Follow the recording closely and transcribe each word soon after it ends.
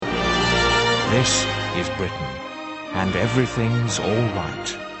This is Britain, and everything's all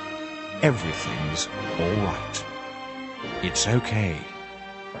right. Everything's all right. It's okay.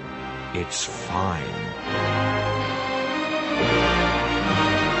 It's fine.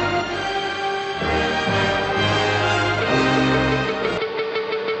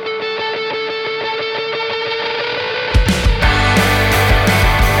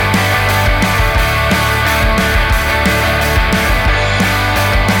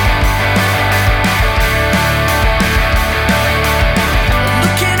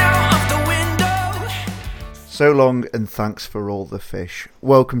 So long and thanks for all the fish.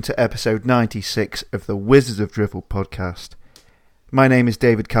 Welcome to episode 96 of the Wizards of Drivel podcast. My name is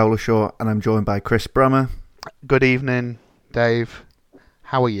David Cowlishaw and I'm joined by Chris Brammer. Good evening, Dave.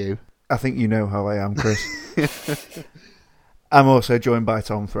 How are you? I think you know how I am, Chris. I'm also joined by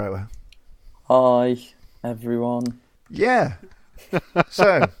Tom Thrower. Hi, everyone. Yeah.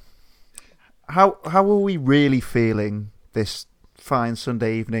 So, how are we really feeling this fine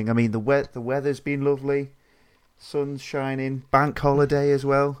Sunday evening? I mean, the weather's been lovely. Sun's shining. Bank holiday as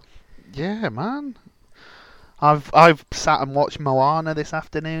well. Yeah, man. I've sat and watched Moana this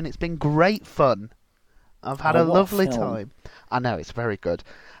afternoon. It's been great fun. I've had a lovely time. I know, it's very good.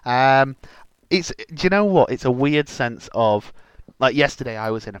 Do you know what? It's a weird sense of, like yesterday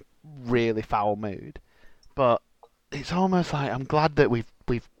I was in a really foul mood, but it's almost like I'm glad that we've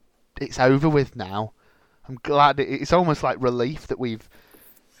it's over with now. I'm glad it's almost like relief that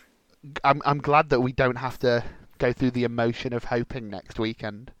I'm glad that we don't have to go through the emotion of hoping next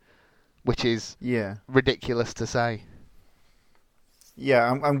weekend, which is ridiculous to say.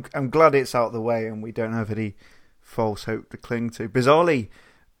 Yeah, I'm glad it's out of the way and we don't have any false hope to cling to. Bizarrely,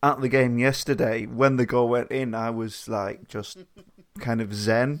 at the game yesterday, when the goal went in, I was like just kind of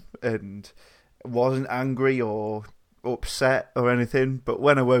zen and wasn't angry or upset or anything. But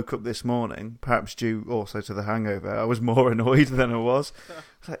when I woke up this morning, perhaps due also to the hangover, I was more annoyed than I was. I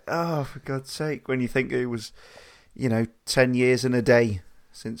was like, oh, for God's sake, when you think it was, 10 years and a day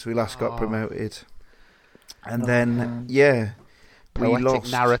since we last got promoted. And then, we Poetic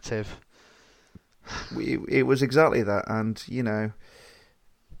lost. Narrative. It was exactly that, and,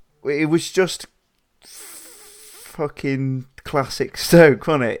 it was just fucking classic Stoke,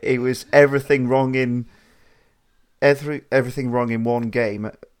 wasn't it? It was everything wrong in one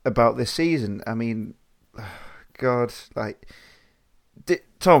game about this season. I mean, God,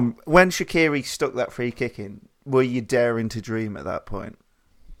 Tom, when Shaqiri stuck that free kick in, were you daring to dream at that point?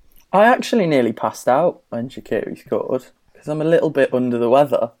 I actually nearly passed out when Shaqiri scored because I'm a little bit under the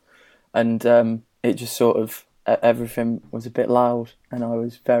weather, and it just sort of everything was a bit loud, and I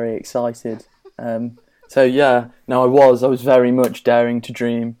was very excited. I was very much daring to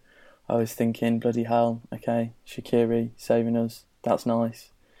dream. I was thinking, bloody hell, okay, Shaqiri saving us, that's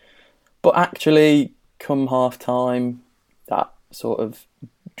nice. But actually, come half time, that sort of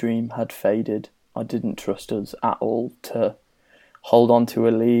dream had faded. I didn't trust us at all to hold on to a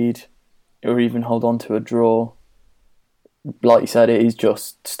lead or even hold on to a draw. Like you said, it is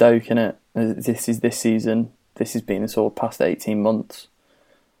just Stoke, innit? This is this season. This has been the sort of past 18 months.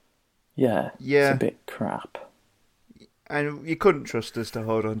 Yeah, it's a bit crap. And you couldn't trust us to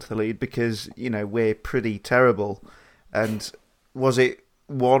hold on to the lead because, we're pretty terrible. And was it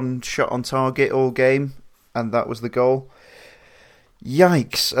one shot on target all game? And that was the goal?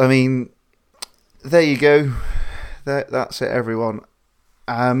 Yikes. I mean, there you go. That's it, everyone.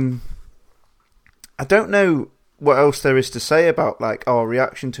 I don't know what else there is to say about our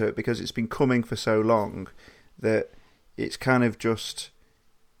reaction to it because it's been coming for so long that it's kind of just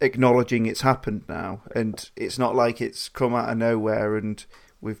acknowledging it's happened now, and it's not like it's come out of nowhere and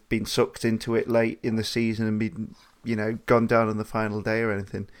we've been sucked into it late in the season and been, gone down on the final day or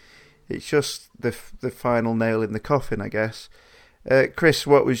anything. It's just the final nail in the coffin, I guess. Chris,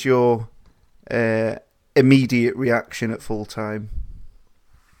 what was your immediate reaction at full time?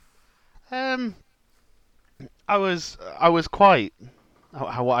 I was quite.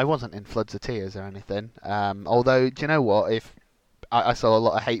 I wasn't in floods of tears or anything. Although, do you know what? If I saw a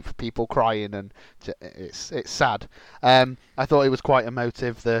lot of hate for people crying, and it's sad. I thought it was quite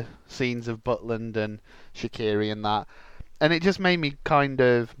emotive, the scenes of Butland and Shaqiri and that, and it just made me kind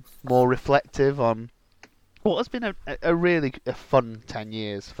of more reflective on what has been a really fun 10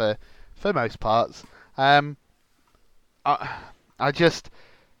 years for most parts. I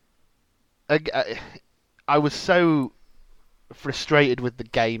was so frustrated with the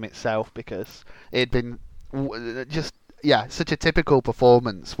game itself because it had been such a typical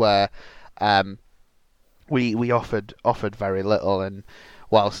performance where we offered very little, and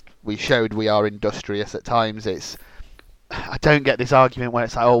whilst we showed we are industrious at times, it's I don't get this argument where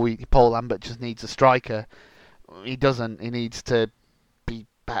it's like, oh, Paul Lambert just needs a striker. He doesn't. He needs to be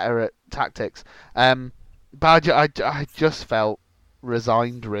better at tactics. But I just felt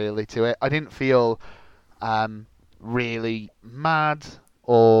resigned, really, to it. I didn't feel really mad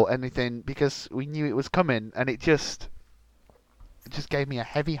or anything because we knew it was coming, and it just gave me a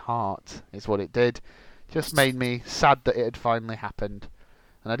heavy heart, is what it did. Just made me sad that it had finally happened,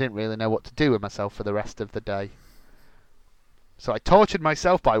 and I didn't really know what to do with myself for the rest of the day. So I tortured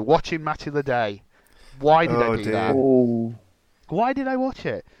myself by watching Match of the Day. Why did I do that? Ooh. Why did I watch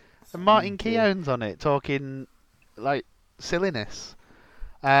it? And Martin Keown's on it, talking like silliness.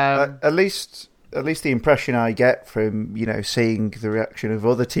 At least the impression I get from seeing the reaction of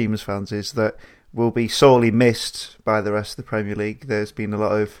other teams' fans is that we'll be sorely missed by the rest of the Premier League. There's been a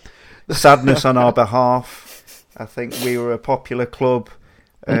lot of sadness on our behalf. I think we were a popular club.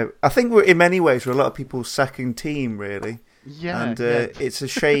 I think in many ways we're a lot of people's second team, really. Yeah, and it's a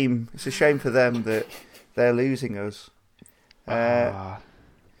shame. It's a shame for them that they're losing us. I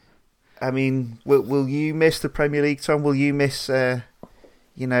mean, will you miss the Premier League, Tom? Will you miss,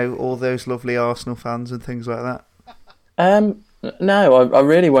 all those lovely Arsenal fans and things like that? No, I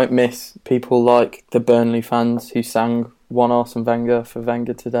really won't miss people like the Burnley fans who sang "One Arsene Wenger" for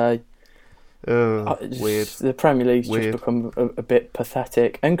Wenger today. Weird. The Premier League's just become a bit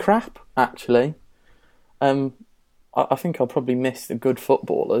pathetic and crap, actually. I think I'll probably miss the good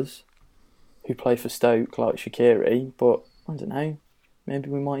footballers who play for Stoke, like Shaqiri, but I don't know. Maybe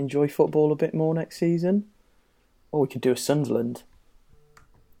we might enjoy football a bit more next season. Or we could do a Sunderland.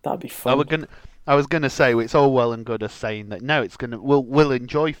 That'd be fun. I was gonna say it's all well and good us saying that we'll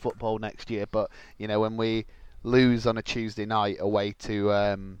enjoy football next year, but when we lose on a Tuesday night away to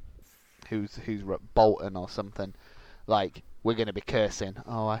who's Bolton or something, like we're gonna be cursing.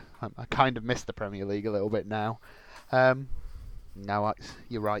 Oh, I kind of miss the Premier League a little bit now. No,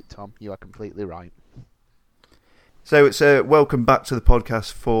 you're right, Tom. You are completely right. So it's welcome back to the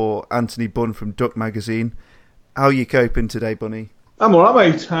podcast for Anthony Bunn from Duck Magazine. How are you coping today, Bunny? I'm all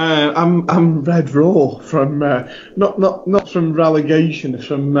right, mate. I'm red raw from not from relegation,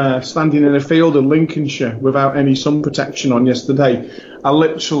 from standing in a field in Lincolnshire without any sun protection on yesterday. I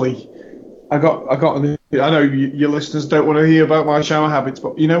got. I know your listeners don't want to hear about my shower habits,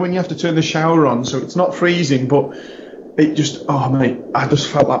 but when you have to turn the shower on, so it's not freezing, but it just, mate, I just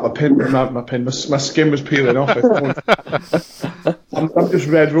felt like my skin was peeling off it. I'm just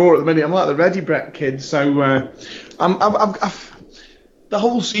red raw at the minute. I'm like the Ready Brett kid, so the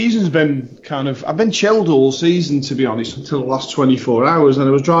whole season's been I've been chilled all season, to be honest, until the last 24 hours, and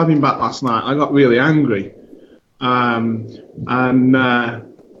I was driving back last night. I got really angry, and I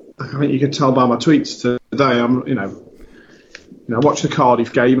think you could tell by my tweets today. I watch the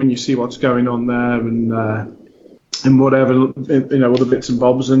Cardiff game and you see what's going on there, and whatever, other bits and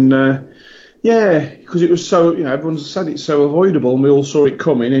bobs, and because it was so, everyone said it's so avoidable, and we all saw it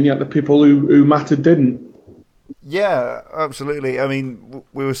coming, and yet the people who mattered didn't. Yeah, absolutely. I mean,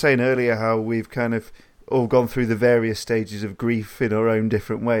 we were saying earlier how we've kind of all gone through the various stages of grief in our own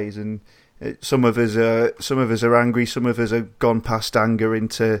different ways, and some of us are angry, some of us have gone past anger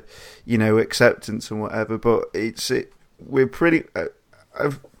into, acceptance and whatever. But we're pretty.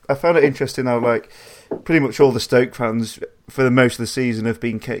 I found it interesting how, like, pretty much all the Stoke fans for the most of the season have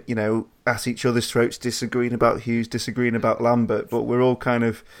been, at each other's throats, disagreeing about Hughes, disagreeing about Lambert, but we're all kind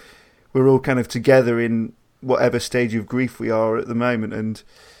of together in whatever stage of grief we are at the moment, and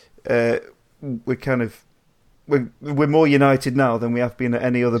we're more united now than we have been at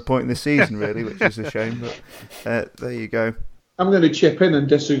any other point in the season, really, which is a shame. But there you go. I'm going to chip in and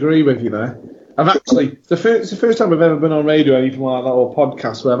disagree with you there. It's the first time I've ever been on radio or anything like that, or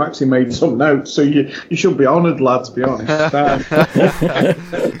podcast, where I've actually made some notes. So you should be honoured, lads. To be honest.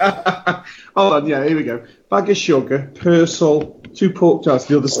 Hold on, yeah, here we go. Bag of sugar, Purcell, 2 pork chops.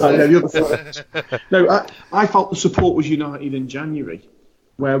 The other side, the other side. No, I felt the support was united in January,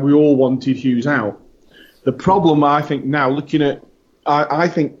 where we all wanted Hughes out. The problem, I think, now, looking at... I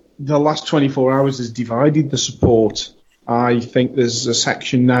think the last 24 hours has divided the support. I think there's a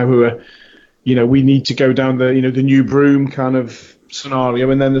section now who are, we need to go down the new Broom kind of scenario,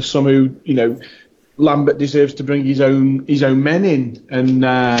 and then there's some who, Lambert deserves to bring his own men in, and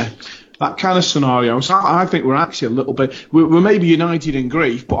that kind of scenario. So I think we're actually a little bit... We're maybe united in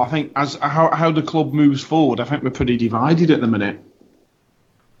grief, but I think as how the club moves forward, I think we're pretty divided at the minute.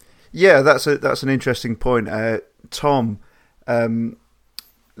 Yeah, that's an interesting point, Tom. I'm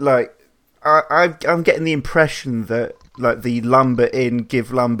getting the impression that, like, the Lambert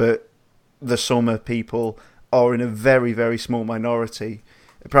give Lambert the summer people are in a very, very small minority,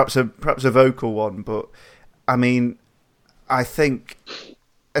 perhaps a vocal one. But I mean, I think,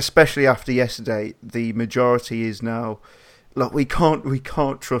 especially after yesterday, the majority is now, look, we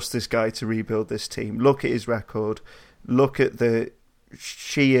can't trust this guy to rebuild this team. Look at his record. Look at the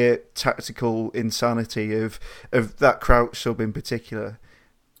sheer tactical insanity of that Crouch sub in particular.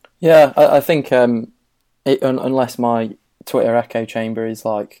 Yeah, I think unless my Twitter echo chamber is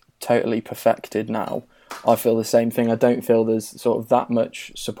like totally perfected now, I feel the same thing. I don't feel there's sort of that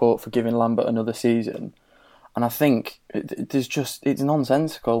much support for giving Lambert another season. And I think it's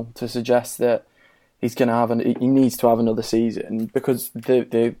nonsensical to suggest that he's going to he needs to have another season, because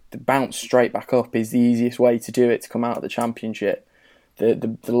the bounce straight back up is the easiest way to do it, to come out of the Championship.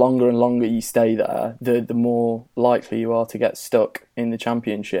 The longer and longer you stay there, the more likely you are to get stuck in the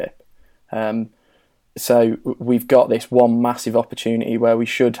Championship. So we've got this one massive opportunity where we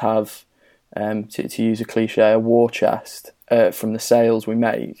should have, to use a cliche, a war chest from the sales we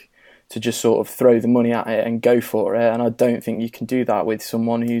make, to just sort of throw the money at it and go for it. And I don't think you can do that with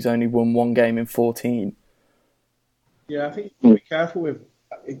someone who's only won one game in 14. Yeah, I think you have to be careful with,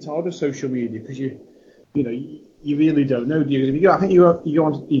 it's hard with social media, because you really don't know, do you? I think you're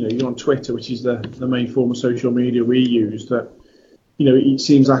on Twitter, which is the main form of social media we use, that, it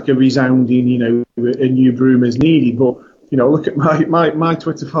seems like a resounding, a new broom is needed. But, look at my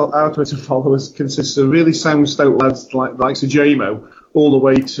Twitter, our Twitter followers consists of really sound stout lads like JMO, all the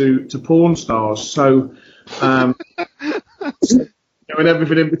way to porn stars. So, and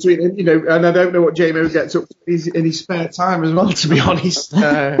everything in between, and I don't know what JMO gets up to in his spare time as well, to be honest.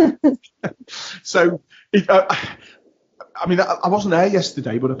 So, I wasn't there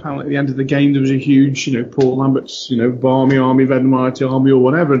yesterday, but apparently at the end of the game there was a huge, Paul Lambert's, Barmy Army, Venmighty Army, or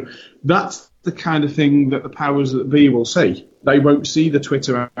whatever. And that's the kind of thing that the powers that be will see. They won't see the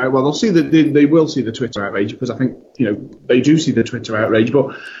Twitter outrage. Well, they will see the Twitter outrage, because I think, they do see the Twitter outrage,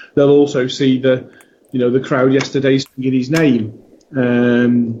 but they'll also see the crowd yesterday singing his name.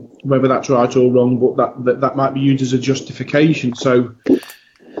 Whether that's right or wrong, but that might be used as a justification. So,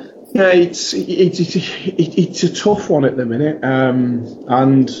 yeah, it's a tough one at the minute,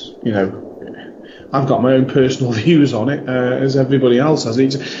 and I've got my own personal views on it, as everybody else has.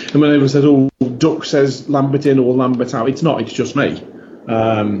 And when everyone says, "Oh, Duck says Lambert in or Lambert out," it's not. It's just me.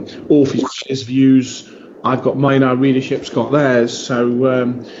 Orpheus his views. I've got mine. Our readership's got theirs. So,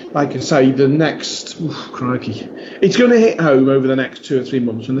 like I say, the next crikey, it's going to hit home over the next 2 or 3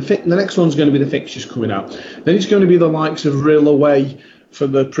 months. And the next one's going to be the fixtures coming out. Then it's going to be the likes of Rill away for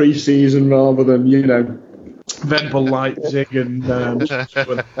the pre-season, rather than Venpel Leipzig and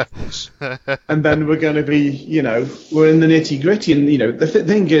and then we're going to be we're in the nitty gritty. And the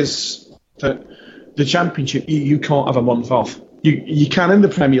thing is that the Championship, you can't have a month off. You can in the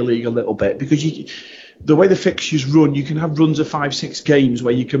Premier League a little bit, because the way the fixtures run, you can have runs of 5-6 games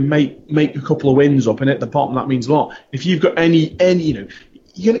where you can make a couple of wins up, and at the bottom that means a lot. If you've got any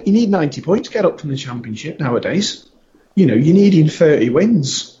you need 90 points to get up from the Championship nowadays. You're needing 30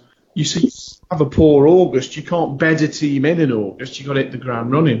 wins. You see, have a poor August, you can't bed a team in August. You've got to hit the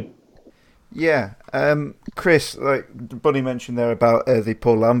ground running. Yeah, Chris, like Bunny mentioned there about the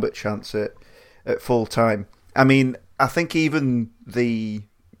Paul Lambert chance at full time. I mean, I think even the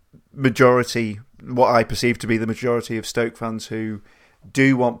majority, what I perceive to be the majority of Stoke fans who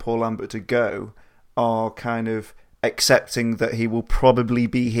do want Paul Lambert to go, are kind of accepting that he will probably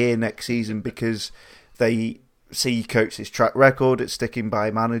be here next season, because they see Coates' track record at sticking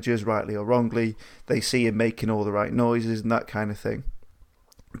by managers, rightly or wrongly. They see him making all the right noises and that kind of thing.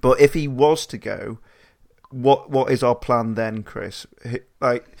 But if he was to go, what is our plan then, Chris?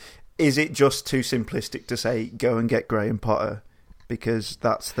 Like, is it just too simplistic to say go and get Graham Potter because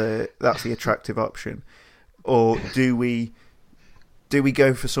that's the attractive option, or do we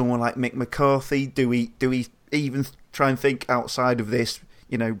go for someone like Mick McCarthy? Do we even try and think outside of this,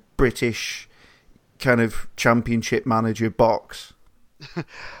 British kind of Championship manager box?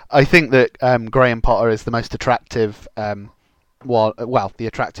 I think that Graham Potter is the most attractive, the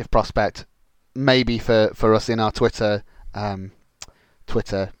attractive prospect, maybe for us in our Twitter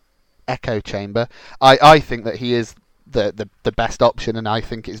echo chamber. I think that he is the best option, and I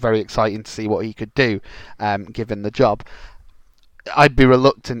think it's very exciting to see what he could do, given the job. I'd be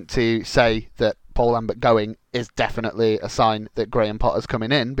reluctant to say that Paul Lambert going is definitely a sign that Graham Potter's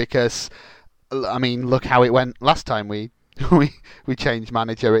coming in, because I mean, look how it went last time we changed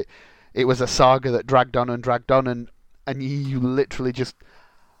manager. It was a saga that dragged on, and you literally just...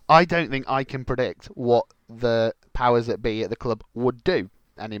 I don't think I can predict what the powers that be at the club would do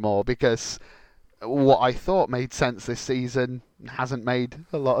anymore, because what I thought made sense this season hasn't made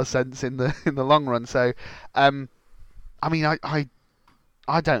a lot of sense in the long run. So, I mean,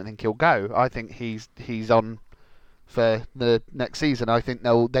 I don't think he'll go. I think he's on for the next season. I think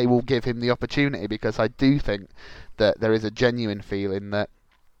they will give him the opportunity, because I do think that there is a genuine feeling that,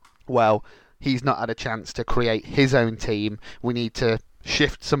 well, he's not had a chance to create his own team. We need to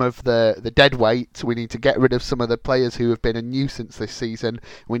shift some of the dead weight. We need to get rid of some of the players who have been a nuisance this season.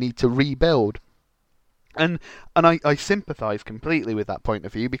 We need to rebuild. And I sympathise completely with that point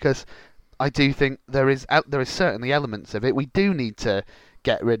of view, because I do think there is certainly elements of it. We do need to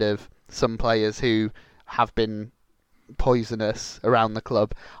get rid of some players who have been poisonous around the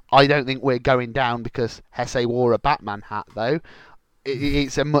club. I don't think we're going down because Hesse wore a Batman hat, though.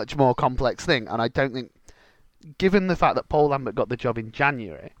 It's a much more complex thing, and I don't think, given the fact that Paul Lambert got the job in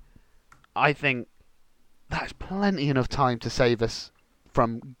January, I think that's plenty enough time to save us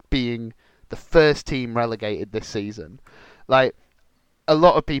from being the first team relegated this season. Like, a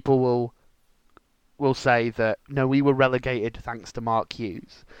lot of people will say that, no, we were relegated thanks to Mark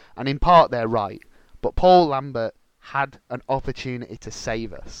Hughes, and in part they're right, but Paul Lambert had an opportunity to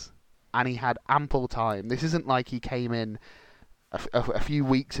save us, and he had ample time. This isn't like he came in a few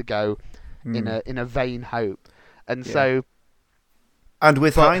weeks ago in a vain hope, and so. And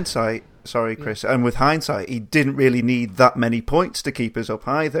with hindsight, sorry, Chris, and with hindsight, he didn't really need that many points to keep us up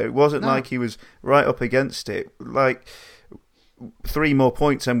either. It wasn't like he was right up against it. Like 3 more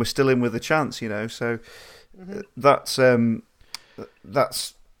points and we're still in with a chance, So that's.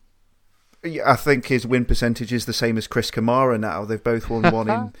 I think his win percentage is the same as Chris Kamara now. They've both won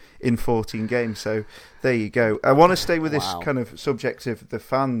one in 14 games. So there you go. I want to stay with this kind of subject of the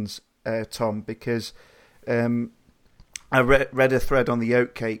fans, Tom, because I read a thread on the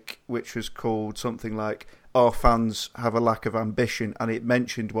Oatcake which was called something like, "Our fans have a lack of ambition," and it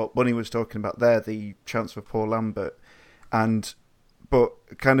mentioned what Bunny was talking about there, the chance for Paul Lambert.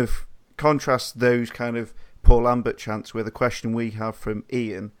 But kind of contrast those kind of Paul Lambert chants with a question we have from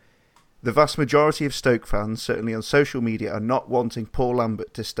Ian. The vast majority of Stoke fans, certainly on social media, are not wanting Paul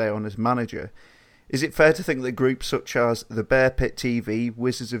Lambert to stay on as manager. Is it fair to think that groups such as the Bear Pit TV,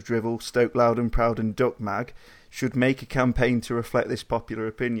 Wizards of Drivel, Stoke Loud and Proud and Duck Mag should make a campaign to reflect this popular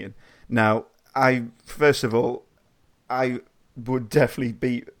opinion? Now, first of all, I would definitely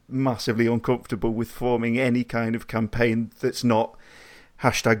be massively uncomfortable with forming any kind of campaign that's not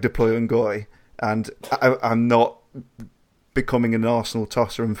 #DeployUngoy, and I'm not becoming an Arsenal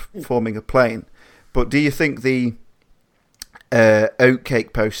tosser and forming a plane. But do you think the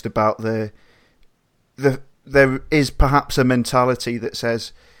Oatcake post about there is perhaps a mentality that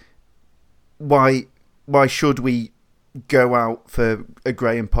says, why should we go out for a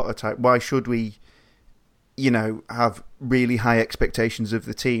Graham Potter type? Why should we, have really high expectations of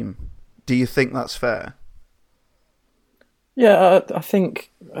the team? Do you think that's fair? Yeah, I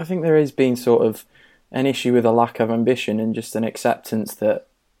think there has been sort of an issue with a lack of ambition and just an acceptance that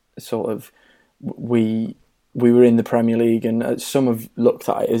sort of we were in the Premier League, and some have looked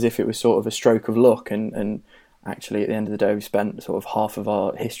at it as if it was sort of a stroke of luck, and actually at the end of the day we spent sort of half of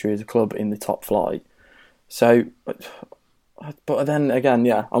our history as a club in the top flight. So, but then again,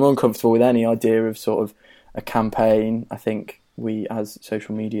 I'm uncomfortable with any idea of sort of a campaign. I think we, as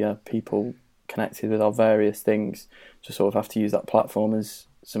social media people connected with our various things, just sort of have to use that platform as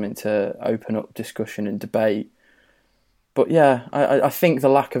something to open up discussion and debate. But yeah, I think the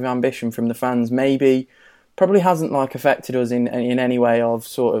lack of ambition from the fans probably hasn't affected us in any way. Of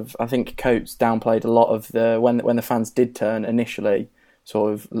sort of, I think Coates downplayed a lot of when the fans did turn initially,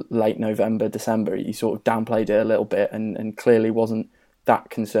 sort of late November, December. He sort of downplayed it a little bit and clearly wasn't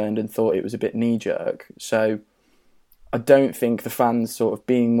that concerned and thought it was a bit knee jerk. So I don't think the fans sort of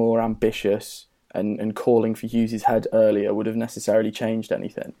being more ambitious and calling for Hughes' head earlier would have necessarily changed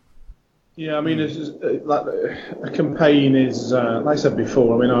anything. Yeah, I mean, a campaign is, like I said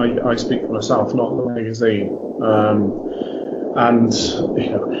before, I mean, I speak for myself, not the magazine. And,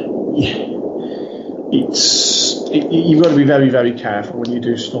 you've got to be very, very careful when you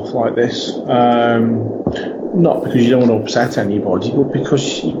do stuff like this. Not because you don't want to upset anybody, but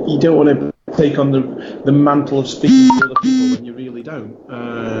because you don't want to take on the mantle of speaking to other people when you really don't.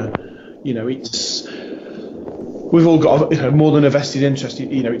 We've all got more than a vested interest.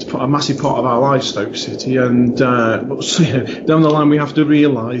 It's a massive part of our lives, Stoke City, and but down the line we have to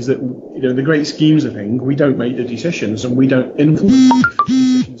realise that the great schemes of things, we don't make the decisions and we don't influence the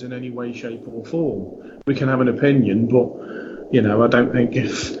decisions in any way, shape, or form. We can have an opinion, but I don't think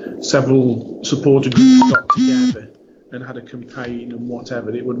if several supporter groups got together and had a campaign and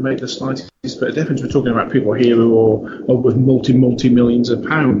whatever, it would make the slightest bit of difference. We're talking about people here who are with multi-millions of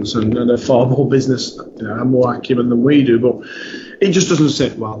pounds and are far more business, and more acumen than we do. But it just doesn't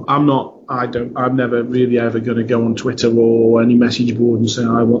sit well. I'm never really ever going to go on Twitter or any message board and say,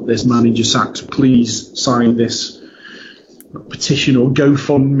 I want this manager sacked. Please sign this petition or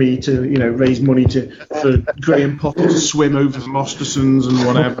GoFundMe to raise money for Graham Potter to swim over the Mastersons and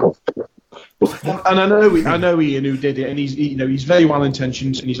whatever. And I know Ian who did it, and he's very well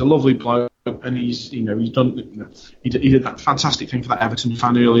intentioned, and he's a lovely bloke, and he's done he did that fantastic thing for that Everton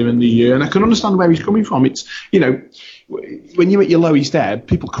fan earlier in the year, and I can understand where he's coming from. It's when you're at your lowest ebb,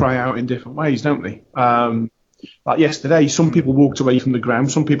 people cry out in different ways, don't they? Like yesterday, some people walked away from the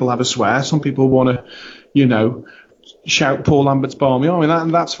ground, some people have a swear, some people want to, shout Paul Lambert's balmy arm,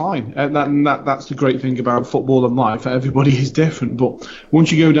 and that's fine. That's the great thing about football and life. Everybody is different, but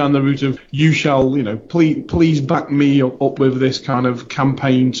once you go down the route of you shall, please back me up with this kind of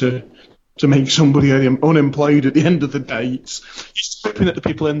campaign to make somebody unemployed at the end of the day, you're hoping that the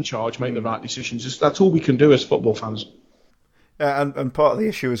people in charge make the right decisions. That's all we can do as football fans. And part of the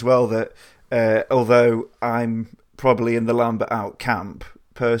issue as well that although I'm probably in the Lambert out camp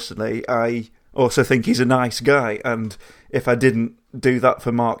personally, I also think he's a nice guy, and if I didn't do that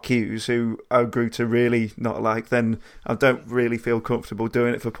for Mark Hughes, who I grew to really not like, then I don't really feel comfortable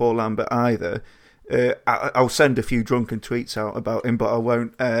doing it for Paul Lambert either. I'll send a few drunken tweets out about him, but I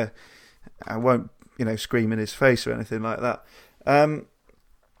won't scream in his face or anything like that.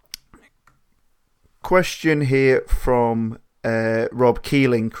 Question here from Rob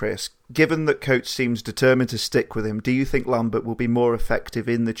Keeling, Chris. Given that coach seems determined to stick with him, do you think Lambert will be more effective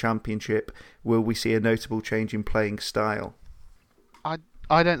in the Championship? Will we see a notable change in playing style?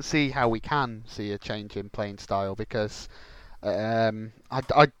 I don't see how we can see a change in playing style because I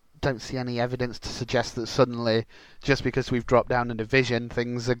don't see any evidence to suggest that suddenly, just because we've dropped down a division,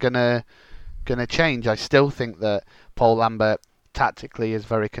 things are gonna change. I still think that Paul Lambert tactically is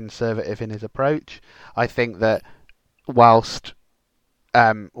very conservative in his approach. I think that whilst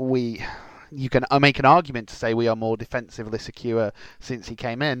you can make an argument to say we are more defensively secure since he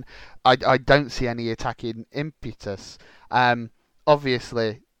came in, I don't see any attacking impetus.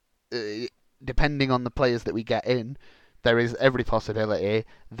 Obviously, depending on the players that we get in, there is every possibility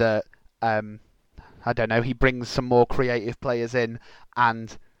that he brings some more creative players in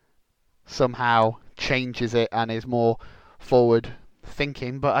and somehow changes it and is more forward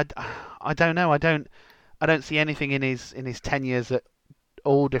thinking. But I don't know. I don't see anything in his 10 years at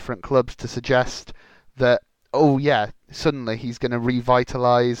all different clubs to suggest that suddenly he's going to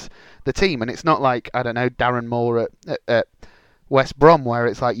revitalise the team. And it's not like Darren Moore at West Brom, where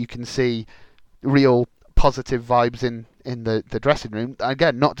it's like you can see real positive vibes in the dressing room.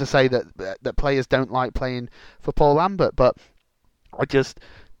 Again, not to say that players don't like playing for Paul Lambert, but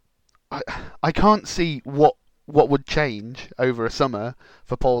I can't see what would change over a summer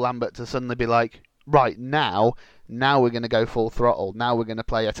for Paul Lambert to suddenly be like, right, now we're going to go full throttle. Now we're going to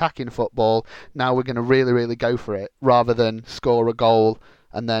play attacking football. Now we're going to really, really go for it, rather than score a goal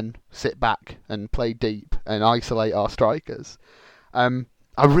and then sit back and play deep and isolate our strikers.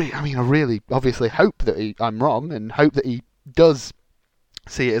 I really obviously hope that I'm wrong, and hope that he does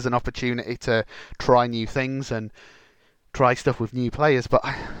see it as an opportunity to try new things and try stuff with new players. But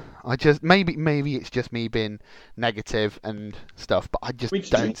I just maybe it's just me being negative and stuff, but I just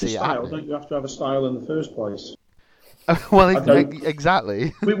don't see it happening. Don't you have to have a style in the first place? Well,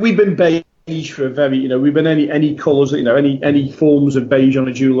 exactly. We've been beige for a very, we've been any colours, any forms of beige on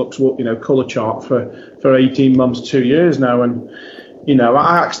a Dulux, colour chart for 18 months, 2 years now, and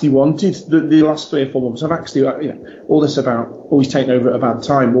I actually wanted the last 3 or 4 months. I've actually, all this about always taking over at a bad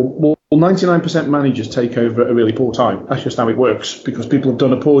time. Well, 99% managers take over at a really poor time. That's just how it works, because people have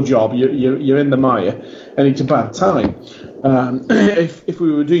done a poor job. You're in the mire, and it's a bad time. If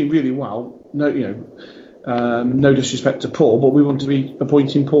we were doing really well, no disrespect to Paul, but we want to be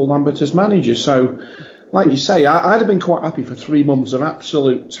appointing Paul Lambert as manager. So, like you say, I'd have been quite happy for 3 months of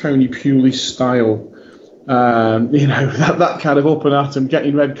absolute Tony Pulis style. That kind of up and at him,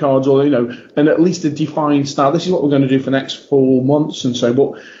 getting red cards, or and at least a defined style. This is what we're going to do for the next 4 months and so.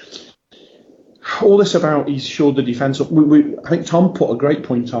 But all this about he's shored the defence up. I think Tom put a great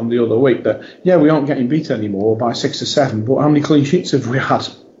point on the other week that we aren't getting beat anymore by 6 or 7. But how many clean sheets have we had?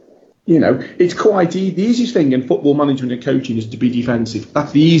 It's quite the easiest thing in football management and coaching is to be defensive.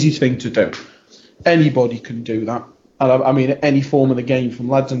 That's the easiest thing to do. Anybody can do that. And I mean, any form of the game, from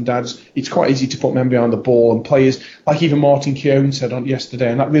lads and dads, it's quite easy to put men behind the ball, and players, like even Martin Keown said on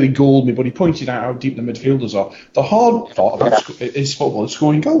yesterday, and that really galled me, but he pointed out how deep the midfielders are. The hard part about is football is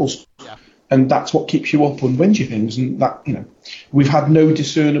scoring goals. Yeah. And that's what keeps you up and wins you things. And that, we've had no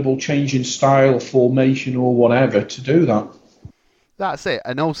discernible change in style, formation, or whatever to do that. That's it.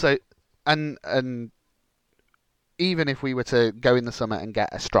 And also, and even if we were to go in the summer and get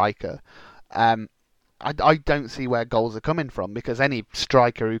a striker, I don't see where goals are coming from, because any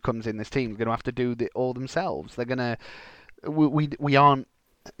striker who comes in this team is going to have to do it all themselves. They're going to we aren't,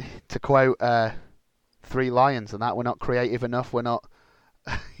 to quote Three Lions and that, we're not creative enough, we're not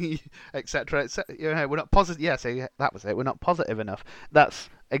etc. We're not positive. Yeah, so that was it. We're not positive enough. That's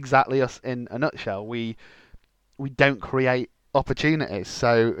exactly us in a nutshell. We don't create opportunities,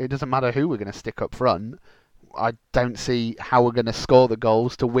 so it doesn't matter who we're going to stick up front. I don't see how we're going to score the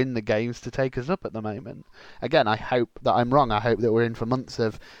goals to win the games to take us up at the moment. Again, I hope that I'm wrong. I hope that we're in for months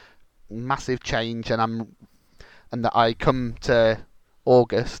of massive change, and that I come to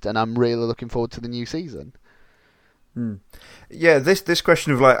August and I'm really looking forward to the new season. Yeah, this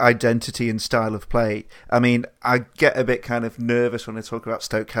question of like identity and style of play. I mean, I get a bit kind of nervous when I talk about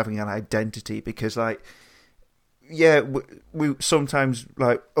Stoke having an identity because, like, yeah, we sometimes,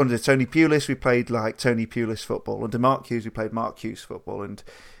 like, under Tony Pulis we played like Tony Pulis football. Under Mark Hughes we played Mark Hughes football, and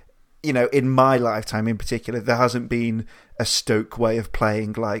you know, in my lifetime in particular, there hasn't been a Stoke way of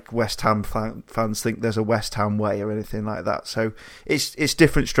playing like West Ham fans think there's a West Ham way or anything like that. So it's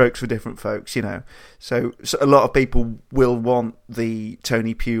different strokes for different folks, you know. So a lot of people will want the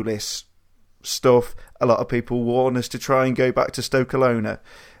Tony Pulis stuff. A lot of people want us to try and go back to Stoke Alona.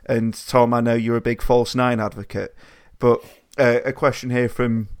 And Tom, I know you're a big false nine advocate, but a question here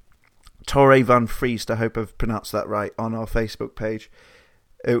from Torre van Friest, I hope I've pronounced that right, on our Facebook page.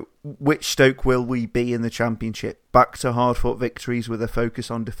 Which Stoke will we be in the Championship? Back to hard-fought victories with a focus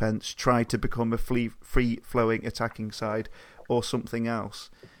on defence, try to become a free-flowing attacking side, or something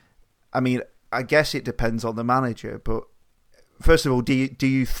else? I mean, I guess it depends on the manager, but first of all, do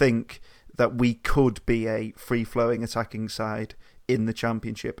you think that we could be a free-flowing attacking side in the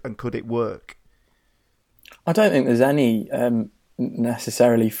Championship, and could it work? I don't think there's any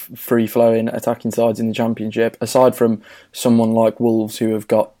necessarily free-flowing attacking sides in the Championship, aside from someone like Wolves, who have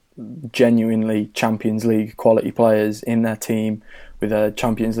got genuinely Champions League quality players in their team with a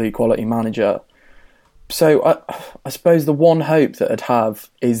Champions League quality manager. So I suppose the one hope that I'd have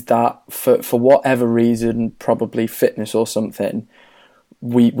is that for whatever reason, probably fitness or something,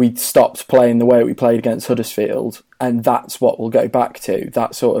 we stopped playing the way we played against Huddersfield, and that's what we'll go back to,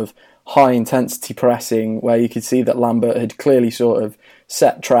 that sort of high intensity pressing where you could see that Lambert had clearly sort of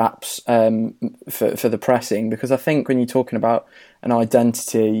set traps for the pressing, because I think when you're talking about an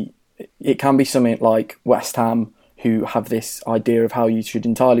identity, it can be something like West Ham, who have this idea of how you should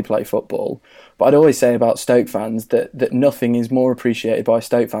entirely play football. But I'd always say about Stoke fans that nothing is more appreciated by a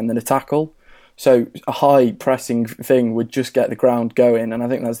Stoke fan than a tackle. So a high pressing thing would just get the ground going, and I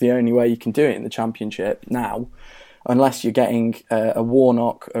think that's the only way you can do it in the Championship now, unless you're getting a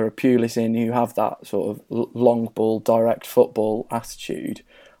Warnock or a Pulis in who have that sort of long ball, direct football attitude.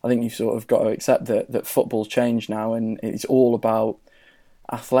 I think you've sort of got to accept that football's changed now, and it's all about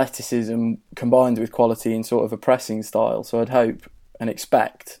athleticism combined with quality in sort of a pressing style. So I'd hope and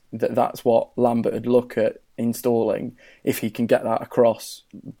expect that that's what Lambert would look at installing if he can get that across,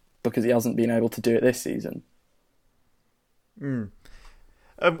 because he hasn't been able to do it this season.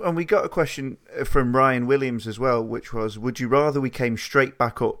 And we got a question from Ryan Williams as well, which was, would you rather we came straight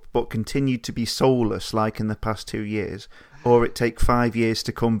back up but continued to be soulless like in the past 2 years, or it take 5 years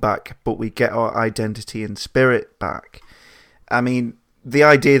to come back but we get our identity and spirit back? I mean, the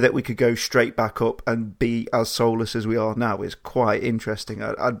idea that we could go straight back up and be as soulless as we are now is quite interesting.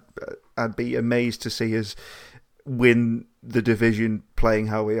 I'd be amazed to see us win the division playing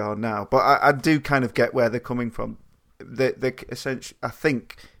how we are now. But I do kind of get where they're coming from. They essentially, I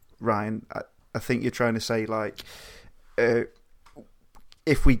think, Ryan, I think you're trying to say, like,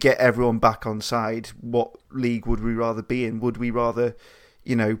 if we get everyone back on side, what league would we rather be in? Would we rather,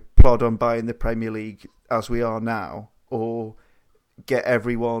 plod on by in the Premier League as we are now, or get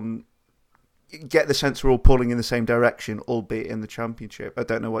the sense we're all pulling in the same direction, albeit in the Championship? I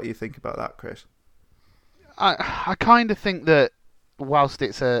don't know what you think about that, Chris. I kind of think that whilst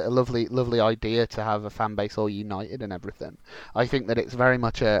it's a lovely idea to have a fan base all united and everything, I think that it's very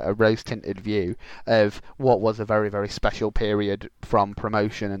much a rose-tinted view of what was a very, very special period from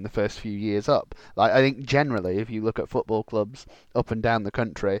promotion in the first few years up. Like, I think generally, if you look at football clubs up and down the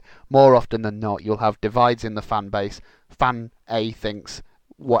country, more often than not, you'll have divides in the fan base. Fan A thinks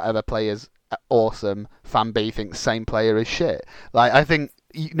whatever player's awesome, fan B thinks same player is shit. Like, I think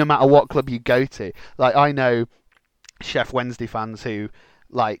no matter what club you go to, like, I know Chef Wednesday fans who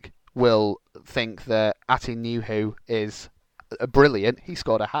will think that Atin Nuhu is brilliant. He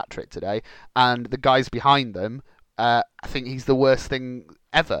scored a hat-trick today, and the guys behind them I think he's the worst thing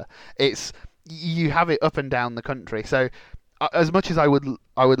ever. You have it up and down the country. So as much as I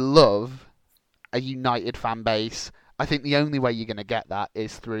would love a united fan base, I think the only way you're going to get that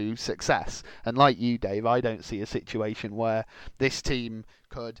is through success. And like you, Dave, I don't see a situation where this team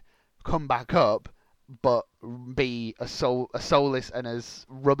could come back up but be as soulless and as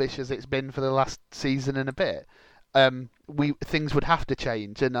rubbish as it's been for the last season and a bit. Things would have to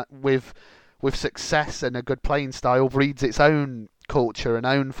change, and with success and a good playing style breeds its own culture and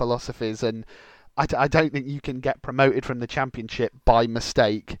own philosophies, and I don't think you can get promoted from the Championship by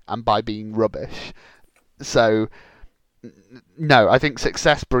mistake and by being rubbish. So, no, I think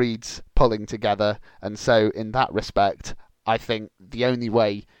success breeds pulling together, and so in that respect, I think the only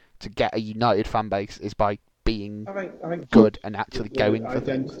way to get a united fan base is by being I think good and actually going for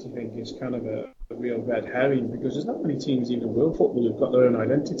things. Identity thing is kind of a real red herring, because there's not many teams even in world football who've got their own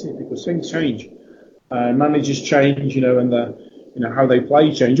identity, because things change. Managers change, and how they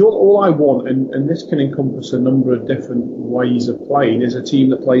play change. All I want, and this can encompass a number of different ways of playing, is a team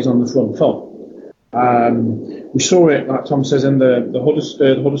that plays on the front foot. We saw it, like Tom says, in the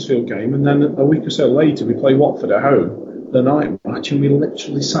Huddersfield game, and then a week or so later we play Watford at home, the night match, and we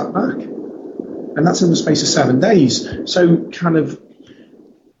literally sat back. And that's in the space of 7 days. So kind of,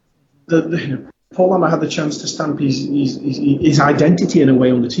 Paul Lambert had the chance to stamp his identity in a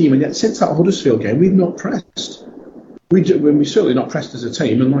way on the team, and yet since that Huddersfield game we've not pressed. We're certainly not pressed as a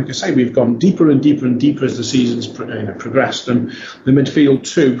team, and like I say, we've gone deeper and deeper and deeper as the season's progressed, and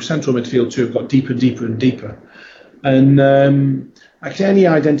the central midfield too, have got deeper, deeper and deeper. And actually, any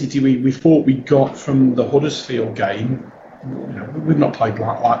identity we thought we got from the Huddersfield game, we've not played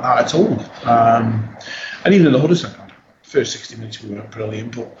like that at all. And even in the Huddersfield game, first 60 minutes we weren't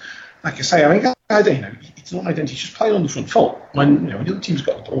brilliant, but like I say, it's not identity, it's just playing on the front foot. When the other team's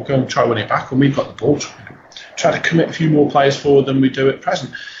got the ball, go and try winning it back, and we've got the ball, try to commit a few more players forward than we do at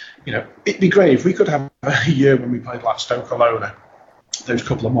present. It'd be great if we could have a year when we played like Stoke Alona, those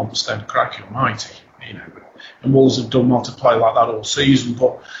couple of months, then cracky almighty. And Wolves have done well to play like that all season,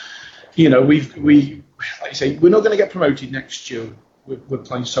 but we like you say, we're not going to get promoted next year. We're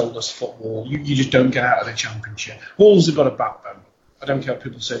playing soulless football. You just don't get out of the Championship. Wolves have got a backbone. I don't care what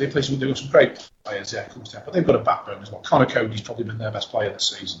people say. They've got some great players there, but they've got a backbone as well. Connor Cody's probably been their best player this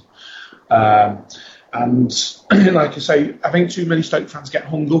season. And like I say, I think too many Stoke fans get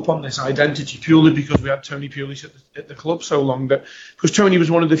hung up on this identity purely because we had Tony Pulis at the club so long. Because Tony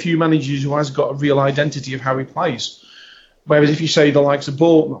was one of the few managers who has got a real identity of how he plays. Whereas if you say the likes of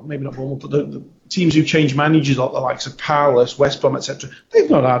maybe not Bournemouth, but the teams who change managers, like the likes of Palace, West Brom, etc., they've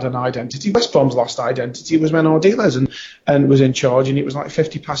not had an identity. West Brom's last identity was when Ardiles and was in charge, and it was like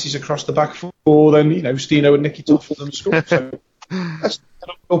 50 passes across the back four. Then Stino and Nicky Tuffle and scored. So let's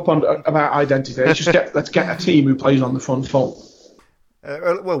not up on about identity. Let's get a team who plays on the front foot.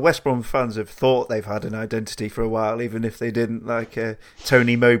 Well, West Brom fans have thought they've had an identity for a while, even if they didn't, like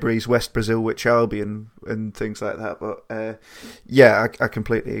Tony Mowbray's West Brazilwich Albion and things like that. But yeah, I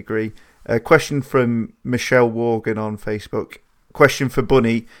completely agree. A question from Michelle Morgan on Facebook. Question for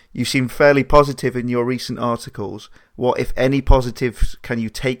Bunny. You seem fairly positive in your recent articles. What, if any, positives can you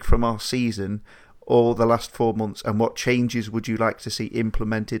take from our season or the last 4 months, and what changes would you like to see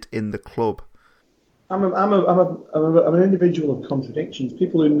implemented in the club? I'm an individual of contradictions.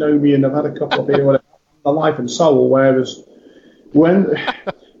 People who know me and have had a couple of beer, my life and soul. Whereas when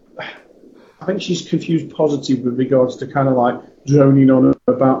I think she's confused positive with regards to kind of like droning on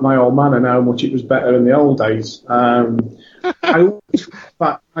about my old man and how much it was better in the old days. I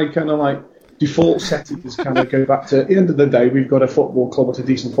kind of like default settings kind of go back to, at the end of the day, we've got a football club, it's a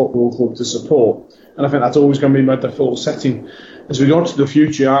decent football club to support, and I think that's always going to be my default setting. As we go into the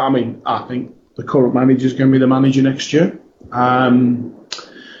future, I think the current manager is going to be the manager next year.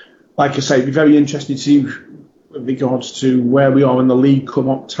 Like I say, it'd be very interesting to see with regards to where we are in the league come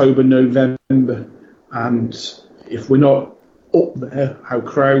October, November, and if we're not up there, how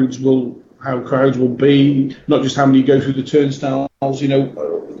crowds will be, not just how many go through the turnstiles,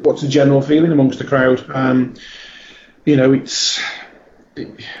 what's the general feeling amongst the crowd. I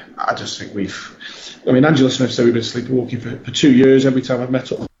just think Angela Smith said we've been sleepwalking for 2 years. Every time I've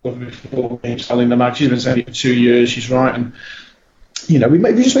met up with her before games, telling the mag, she's been saying it for 2 years. She's right, and we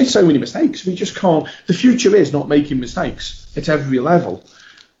just made so many mistakes. We just can't. The future is not making mistakes at every level.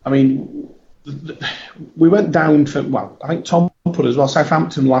 I mean, we went down I think Tom put as well.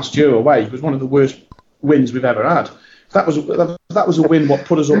 Southampton last year away was one of the worst wins we've ever had. That was a win what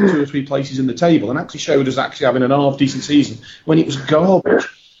put us up 2 or 3 places in the table and actually showed us actually having an half decent season when it was garbage.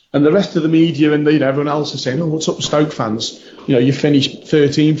 And the rest of the media and everyone else is saying, "Oh, what's up with Stoke fans? You finished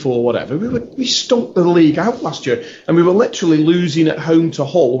 13th or whatever." We stunk the league out last year, and we were literally losing at home to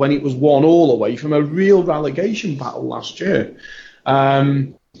Hull when it was 1-1 away from a real relegation battle last year.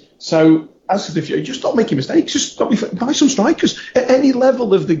 So as to the future, just stop making mistakes. Just buy some strikers at any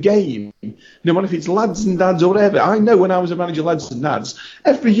level of the game. No matter if it's lads and dads or whatever. I know when I was a manager, lads and dads,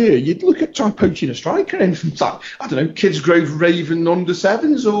 every year you'd look at try poaching a striker in from like, I don't know, Kidsgrove Raven under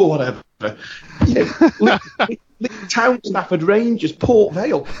sevens or whatever. You know, Town, Stafford Rangers, Port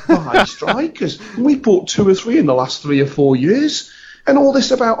Vale, buy strikers. And we bought 2 or 3 in the last 3 or 4 years. And all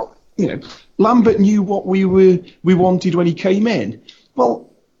this about, you know, Lambert knew what we wanted when he came in. Well,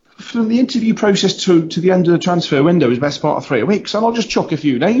 from the interview process to the end of the transfer window is best part of 3 weeks, and I'll just chuck a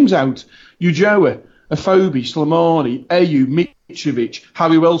few names out. Ujoa, Afobe, Slimani, Ayew, Mitrovic,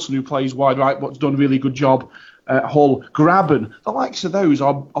 Harry Wilson, who plays wide right but's done a really good job at Hull, Graben. The likes of those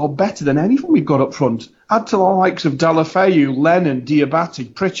are better than anything we've got up front. Add to the likes of Deulofeu, Lennon,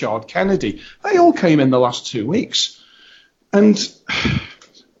 Diabate, Pritchard, Kennedy. They all came in the last 2 weeks. And,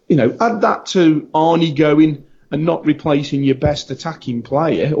 you know, add that to Arnie going and not replacing your best attacking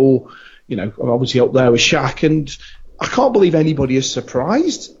player, or, you know, obviously up there with Shaq. And I can't believe anybody is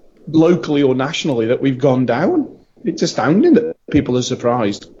surprised, locally or nationally, that we've gone down. It's astounding that people are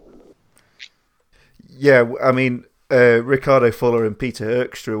surprised. Yeah, I mean, Ricardo Fuller and Peter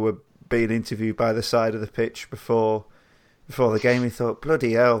Hoekstra were being interviewed by the side of the pitch before the game. We thought,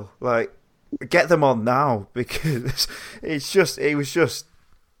 bloody hell, like, get them on now, because it was just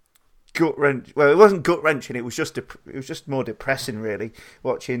gut wrench. Well, it wasn't gut wrenching. It was just more depressing, really,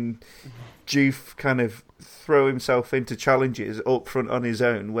 watching Juve kind of throw himself into challenges up front on his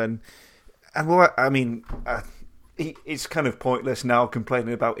own. It's kind of pointless now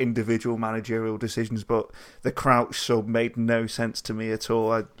complaining about individual managerial decisions, but the Crouch sub made no sense to me at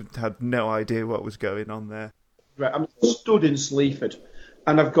all. I had no idea what was going on there. Right, I'm stood in Sleaford,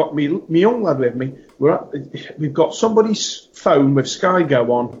 and I've got me young lad with me. We've got somebody's phone with Sky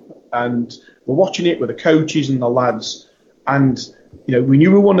Go on, and we're watching it with the coaches and the lads. And, you know, we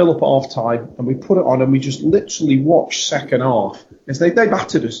knew we were 1-0 up at half time, and we put it on, and we just literally watched second half. And they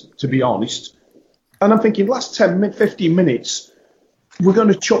battered us, to be honest. And I'm thinking, last 15 minutes, we're going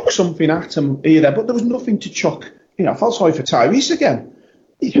to chuck something at them here, there. But there was nothing to chuck. You know, I felt sorry for Tyrese again.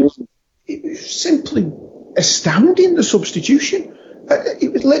 It was simply astounding, the substitution.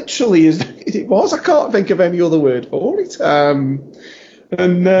 It was literally as it was. I can't think of any other word for it.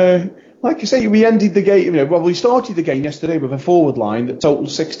 Like I say, we ended the game. You know, well, we started the game yesterday with a forward line that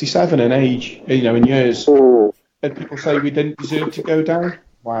totaled 67 in age, you know, in years. And people say we didn't deserve to go down.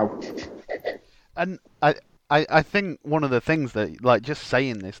 Wow. And I think one of the things that, like, just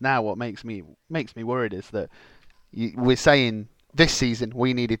saying this now, what makes me worried is that we're saying this season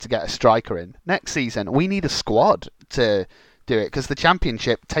we needed to get a striker in. Next season we need a squad to do it, because the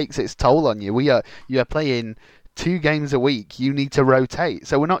Championship takes its toll on you. You are playing 2 games a week. You need to rotate.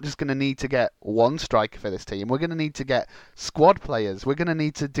 So we're not just going to need to get one striker for this team. We're going to need to get squad players. We're going to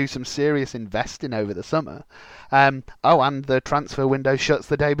need to do some serious investing over the summer. And the transfer window shuts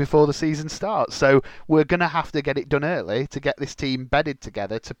the day before the season starts. So we're going to have to get it done early to get this team bedded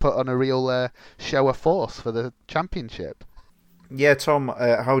together to put on a real show of force for the Championship. Yeah, Tom,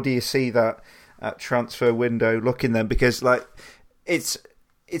 how do you see that transfer window looking then? Because, like, it's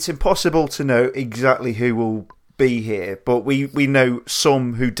impossible to know exactly who will be here, but we know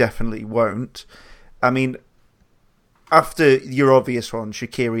some who definitely won't. I mean, after your obvious one,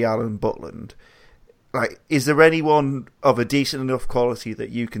 Shaqiri, Allen, Butland, like, is there anyone of a decent enough quality that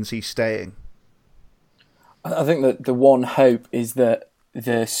you can see staying? I think that the one hope is that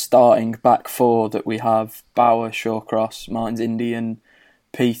the starting back 4 that we have, Bauer, Shawcross, Martins Indi and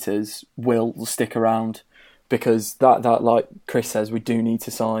Peters, will stick around, because that like Chris says, we do need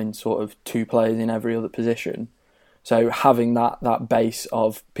to sign sort of 2 players in every other position. So having that base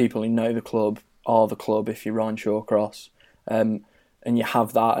of people who know the club, are the club if you're Ryan Shawcross, and you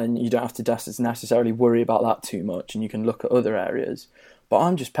have that, and you don't have to necessarily worry about that too much, and you can look at other areas. But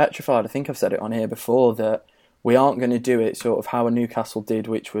I'm just petrified. I think I've said it on here before, that we aren't going to do it sort of how a Newcastle did,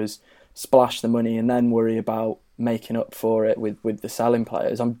 which was splash the money and then worry about making up for it with the selling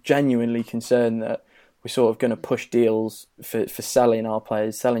players. I'm genuinely concerned that we're sort of going to push deals for selling our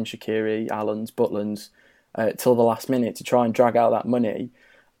players, selling Shaqiri, Allens, Butlands, till the last minute to try and drag out that money.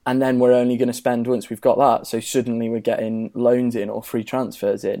 And then we're only going to spend once we've got that. So suddenly we're getting loans in or free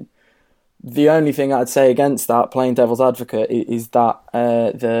transfers in. The only thing I'd say against that, playing devil's advocate, is that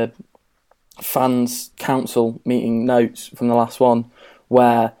the fans' council meeting notes from the last one,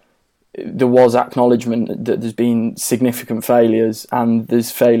 where there was acknowledgement that there's been significant failures, and there's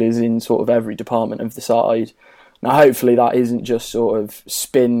failures in sort of every department of the side. Now, hopefully that isn't just sort of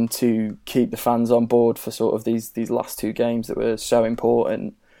spin to keep the fans on board for sort of these last 2 games that were so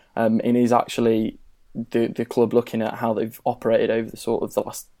important. It is actually the club looking at how they've operated over the sort of the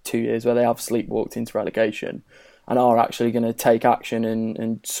last 2 years, where they have sleepwalked into relegation and are actually going to take action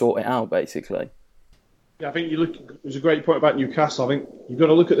and sort it out, basically. Yeah, I think it was a great point about Newcastle. I think you've got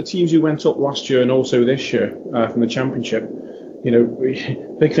to look at the teams who went up last year and also this year from the Championship.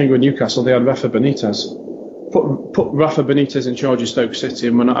 Big thing with Newcastle, they had Rafa Benitez. Put Rafa Benitez in charge of Stoke City,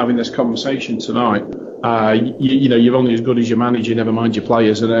 and we're not having this conversation tonight. You're only as good as your manager, never mind your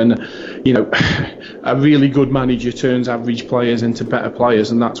players. And then, a really good manager turns average players into better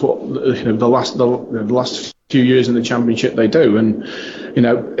players, and that's what the last few years in the Championship they do. And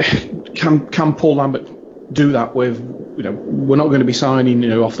can Paul Lambert do that with? We're not going to be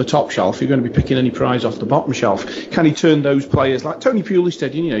signing, off the top shelf. You're going to be picking any prize off the bottom shelf. Can he turn those players like Tony Pulis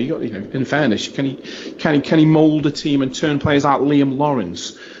did? In fairness, can he mould a team and turn players like Liam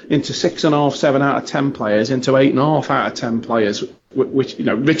Lawrence into 6.5, 7 out of 10 players into 8.5 out of 10 players? Which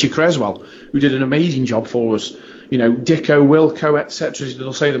Richard Creswell, who did an amazing job for us. Dicko, Wilco, etc.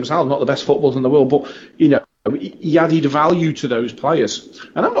 They'll say themselves, not the best footballers in the world, but he added value to those players.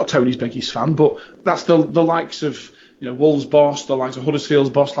 And I'm not Tony's biggest fan, but that's the likes of Wolves' boss, the likes of Huddersfield's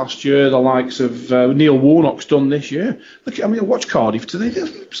boss last year, the likes of Neil Warnock's done this year. Watch Cardiff today.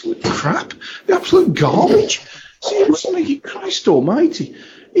 They're absolute crap. They're absolute garbage. Seriously, Christ almighty.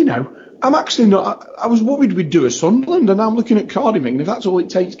 I'm actually not. I was worried we'd do a Sunderland, and I'm looking at Cardiff, and if that's all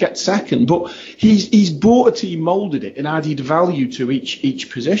it takes, get second. But he's bought a team, moulded it, and added value to each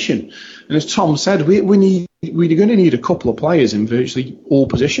position. And as Tom said, we're going to need a couple of players in virtually all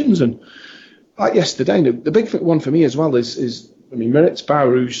positions. And like yesterday, the big one for me as well is Moritz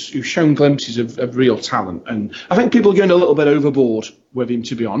Bauer, who's shown glimpses of real talent, and I think people are going a little bit overboard with him.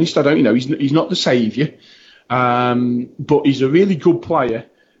 To be honest, I don't. He's not the saviour, but he's a really good player.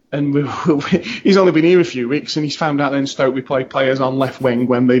 And he's only been here a few weeks, and he's found out then Stoke we play players on left wing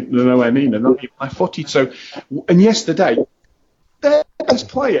when they're not even left-footed. So, and yesterday, their best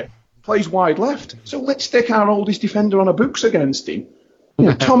player plays wide left. So let's stick our oldest defender on our books against him.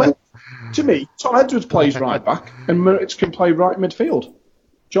 Tom Edwards plays right back, and Moritz can play right midfield.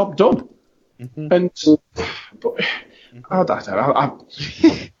 Job done. Mm-hmm. And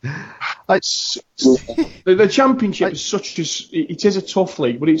the Championship is it is a tough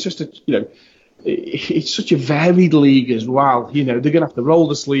league, but it's just it's such a varied league as well. They're going to have to roll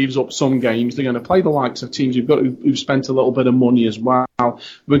the sleeves up some games. They're going to play the likes of teams who've spent a little bit of money as well.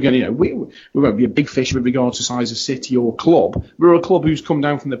 We're going to, we won't be a big fish with regard to size of city or club. We're a club who's come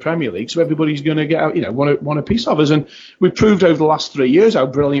down from the Premier League, so everybody's going to get out, want a piece of us. And we've proved over the last 3 years how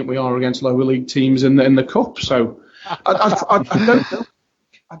brilliant we are against lower league teams in the cup. So I don't know.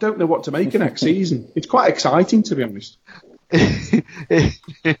 I don't know what to make of next season. It's quite exciting, to be honest.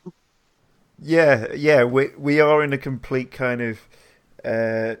 Yeah, we are in a complete kind of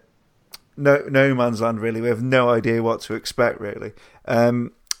no man's land, really. We have no idea what to expect, really. A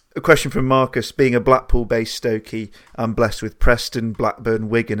question from Marcus: being a Blackpool-based Stokey, I'm blessed with Preston, Blackburn,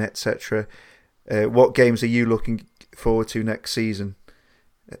 Wigan, etc. What games are you looking forward to next season?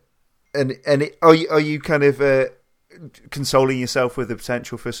 And are you kind of consoling yourself with the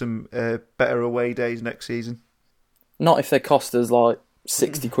potential for some better away days next season? Not if they cost us like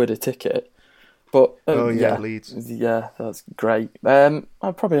 60 quid a ticket. But Leeds. Yeah, that's great. I'm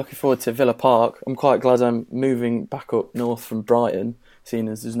probably looking forward to Villa Park. I'm quite glad I'm moving back up north from Brighton, seeing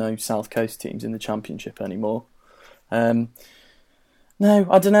as there's no South Coast teams in the Championship anymore. No,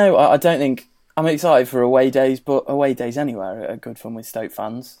 I don't know. I don't think I'm excited for away days, but away days anywhere are good fun with Stoke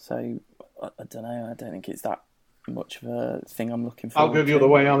fans. So I don't know. I don't think it's that much of a thing I'm looking forward to. I'll go the other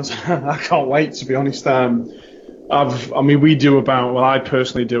way, Alan. I can't wait, to be honest. We do I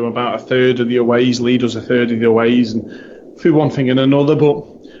personally do about a third of the aways. Lee does a third of the aways, and through one thing and another.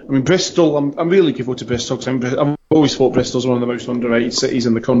 But Bristol, I'm really looking forward to Bristol, because I've always thought Bristol's one of the most underrated cities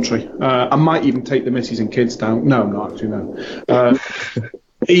in the country. I might even take the missus and kids down. No, not actually, no.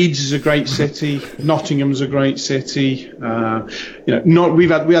 Leeds is a great city. Nottingham's a great city. We had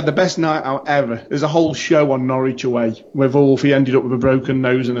the best night out ever. There's a whole show on Norwich away where Wolfie ended up with a broken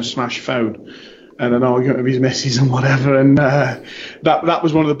nose and a smashed phone and an argument with his missus and whatever. And that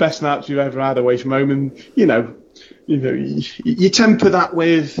was one of the best nights we've ever had away from home. And you temper that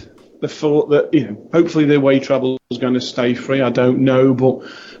with the thought that hopefully the away travel is going to stay free. I don't know, but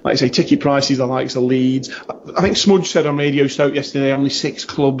like I say, ticket prices are like the Leeds. I think Smudge said on Radio Stoke yesterday only 6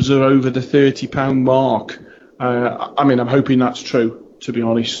 clubs are over the £30 mark. I'm hoping that's true, to be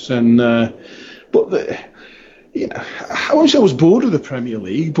honest. And I won't say I was bored of the Premier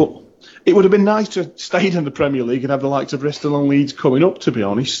League, but It would have been nice to have stayed in the Premier League and have the likes of Bristol and Leeds coming up, to be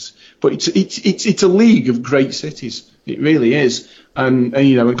honest. But it's a league of great cities. It really is. And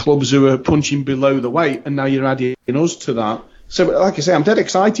clubs who are punching below the weight, and now you're adding us to that. So, like I say, I'm dead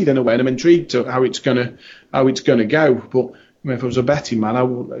excited in a way, and I'm intrigued to how it's gonna go. But if I was a betting man,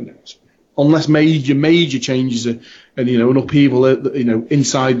 unless major changes and an upheaval,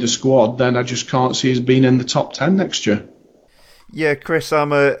 inside the squad, then I just can't see us being in the top 10 next year. Yeah, Chris, I'm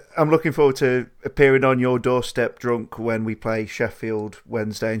looking forward to appearing on your doorstep drunk when we play Sheffield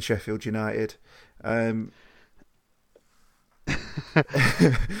Wednesday and Sheffield United. And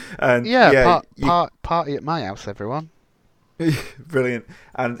party at my house, everyone. Brilliant.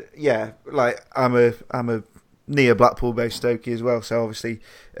 And yeah, like I'm a near Blackpool-based Stokey as well, so obviously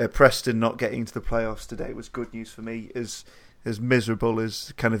Preston not getting into the playoffs today was good news for me. As miserable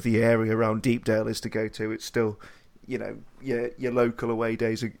as kind of the area around Deepdale is to go to, it's still, your local away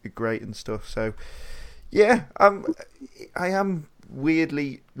days are great and stuff. So yeah, I am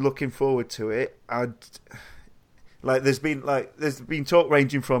weirdly looking forward to it. There's been talk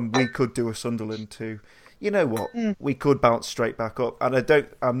ranging from we could do a Sunderland to, we could bounce straight back up, and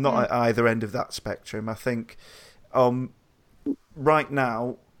I'm not at either end of that spectrum. I think right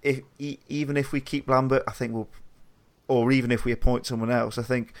now, even if we keep Lambert, I think or even if we appoint someone else, I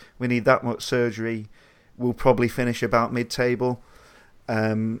think we need that much surgery. We'll probably finish about mid-table.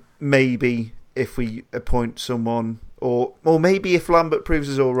 Maybe if we appoint someone, or maybe if Lambert proves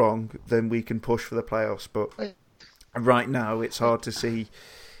us all wrong, then we can push for the playoffs. But right now, it's hard to see.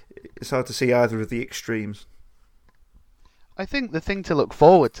 It's hard to see either of the extremes. I think the thing to look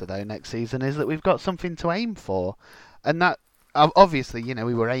forward to, though, next season is that we've got something to aim for. And that, obviously,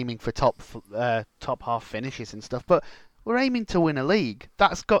 we were aiming for top half finishes and stuff, but we're aiming to win a league.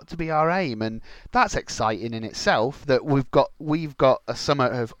 That's got to be our aim, and that's exciting in itself, that we've got a summer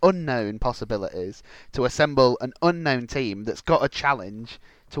of unknown possibilities to assemble an unknown team that's got a challenge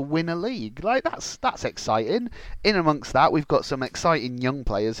to win a league. Like, that's exciting. In amongst that, we've got some exciting young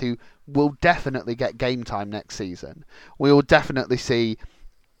players who will definitely get game time next season. We will definitely see,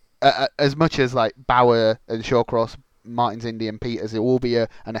 as much as like Bauer and Shawcross, Martins, Indy and Peters, it will be an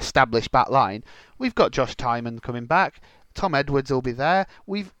established back line. We've got Josh Tymon coming back. Tom Edwards will be there.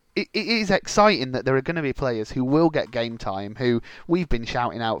 It is exciting that there are going to be players who will get game time, who we've been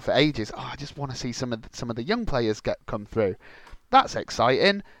shouting out for ages. I just want to see some of the young players come through. That's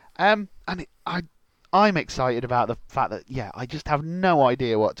exciting, and I'm excited about the fact that I just have no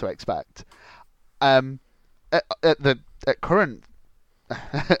idea what to expect. At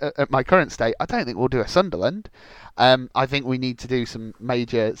my current state, I don't think we'll do a Sunderland. I think we need to do some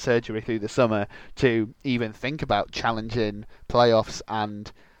major surgery through the summer to even think about challenging playoffs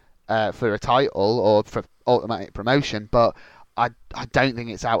and for a title or for automatic promotion. But I don't think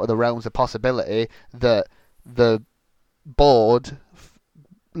it's out of the realms of possibility that the board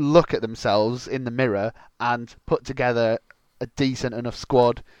look at themselves in the mirror and put together a decent enough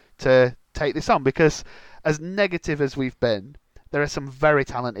squad to take this on. Because as negative as we've been, there are some very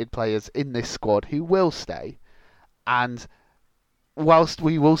talented players in this squad who will stay. And whilst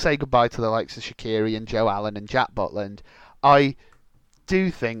we will say goodbye to the likes of Shaqiri and Joe Allen and Jack Butland, I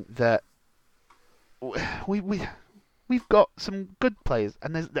do think that we've got some good players,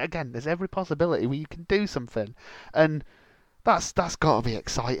 and there's every possibility where you can do something, and that's got to be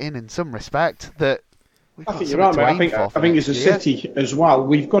exciting in some respect. That I think you're right, mate. I think as a city as well,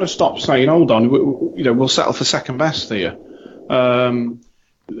 we've got to stop saying, "Hold on, we'll settle for second best here."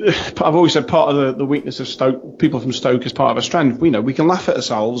 I've always said part of the weakness of Stoke, people from Stoke, is part of our strength. We can laugh at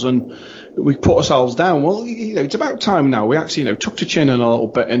ourselves and we put ourselves down. Well, it's about time now we actually took to chin in a little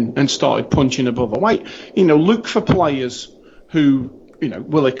bit and started punching above our weight. Look for players who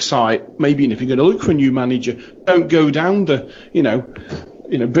will excite. Maybe if you're going to look for a new manager, don't go down the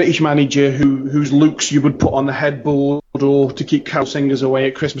British manager whose looks you would put on the headboard or to keep cow singers away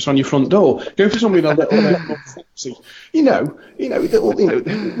at Christmas on your front door. Go for something a little bit more fancy.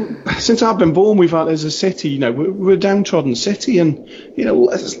 Since I've been born, we've had as a city, we're a downtrodden city, and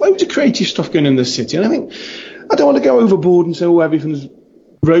there's loads of creative stuff going in this city. And I don't want to go overboard and say, everything's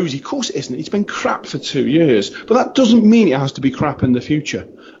rosy. Of course it isn't. It's been crap for 2 years, but that doesn't mean it has to be crap in the future.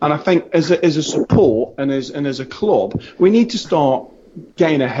 And I think as a support and as a club, we need to start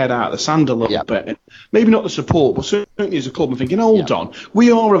getting our head out of the sand a little bit. Maybe not the support, but certainly as a club, I'm thinking, hold on,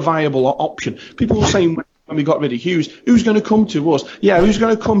 we are a viable option. People were saying when we got rid of Hughes, who's going to come to us? Yeah, who's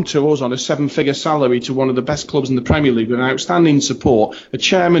going to come to us on a 7-figure salary to one of the best clubs in the Premier League with an outstanding support, a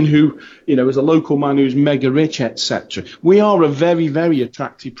chairman who, is a local man who's mega rich, etc. We are a very, very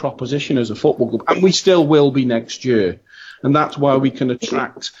attractive proposition as a football club, and we still will be next year. And that's why we can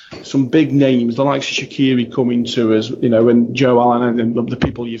attract some big names, the likes of Shaqiri coming to us, and Joe Allen and the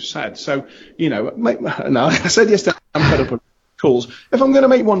people you've said. So, no, I said yesterday, I'm fed up with calls. If I'm going to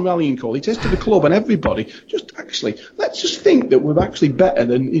make one rallying call, it is to the club and everybody. Let's just think that we're actually better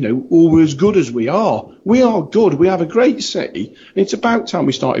than, or we're as good as we are. We are good. We have a great city. And it's about time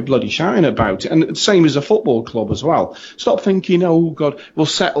we started bloody shouting about it. And the same as a football club as well. Stop thinking, oh God, we'll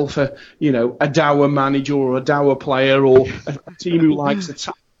settle for, a dour manager or a dour player or a team who likes the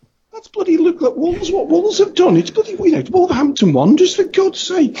tap. That's bloody look at Wolves. What Wolves have done. It's bloody, Wolverhampton Wanderers, for God's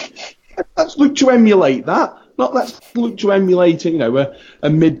sake. Let's look to emulate that. Not let's look to emulate, a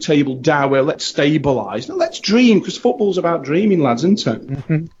mid-table dower. Let's stabilise. No, let's dream, because football's about dreaming, lads, isn't it?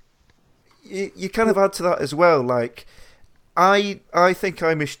 Mm-hmm. You kind of add to that as well. Like, I think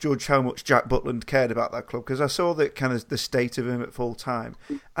I misjudged how much Jack Butland cared about that club, because I saw that kind of the state of him at full time,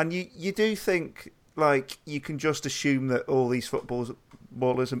 and you do think like you can just assume that all these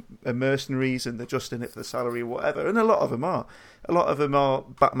footballers are mercenaries and they're just in it for the salary or whatever, and a lot of them are. A lot of them are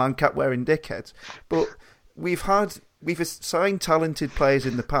Batman cap wearing dickheads, but. We've assigned talented players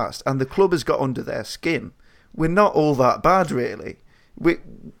in the past, and the club has got under their skin. We're not all that bad, really. We're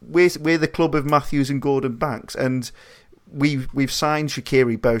the club of Matthews and Gordon Banks, and we've signed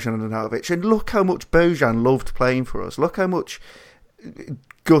Shaqiri, Bojan, and Arnautovic. And look how much Bojan loved playing for us. Look how gutted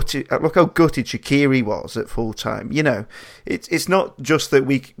Shaqiri was at full time. It's not just that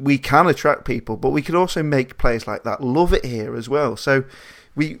we can attract people, but we can also make players like that love it here as well. So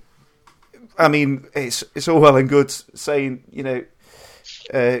it's all well and good saying,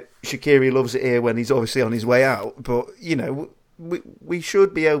 Shaqiri loves it here when he's obviously on his way out, but, we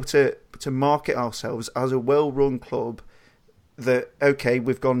should be able to market ourselves as a well-run club that, okay,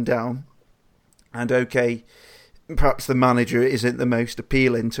 we've gone down, and okay, perhaps the manager isn't the most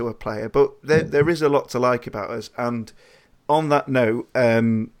appealing to a player, but there is a lot to like about us. And on that note,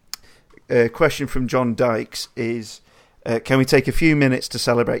 a question from John Dykes is... can we take a few minutes to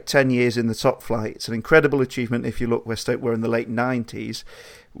celebrate 10 years in the top flight? It's an incredible achievement if you look where Stoke were in the late 90s.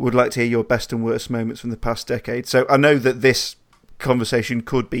 Would like to hear your best and worst moments from the past decade. So I know that this conversation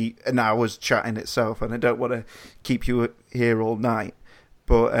could be an hour's chat in itself, and I don't want to keep you here all night.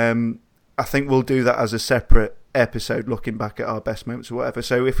 But I think we'll do that as a separate episode, looking back at our best moments or whatever.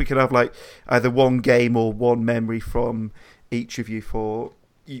 So if we could have like either one game or one memory from each of you for...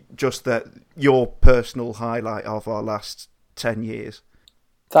 just that your personal highlight of our last 10 years.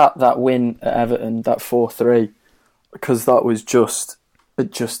 That win at Everton, that 4-3, because that was just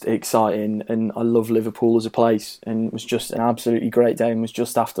exciting, and I love Liverpool as a place, and it was just an absolutely great day, and was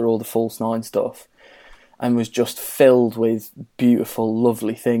just after all the false nine stuff, and was just filled with beautiful,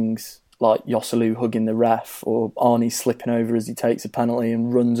 lovely things like Joselu hugging the ref, or Arnie slipping over as he takes a penalty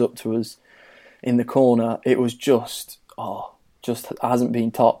and runs up to us in the corner. It was just hasn't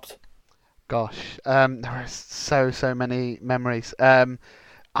been topped. Gosh, there are so many memories. I'm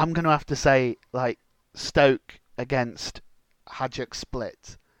going to have to say, like, Stoke against Hajduk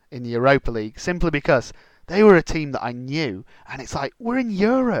Split in the Europa League, simply because they were a team that I knew, and it's like, we're in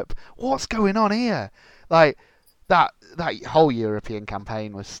Europe. What's going on here? Like, that whole European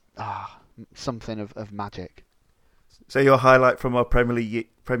campaign was something of magic. So your highlight from our Premier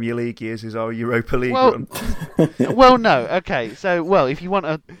League years is our Europa League run? Well, no. Okay, so, if you want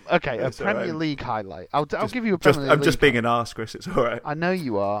a Premier League highlight, I'll give you a Premier League. I'm just being an arse, Chris. It's all right. I know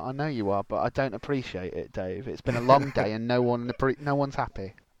you are, but I don't appreciate it, Dave. It's been a long day and no one's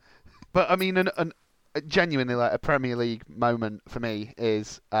happy. But I mean, genuinely, like, a Premier League moment for me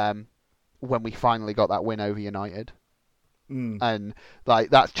is when we finally got that win over United. And like,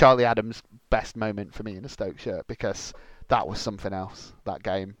 that's Charlie Adams' best moment for me in a Stoke shirt, because that was something else, that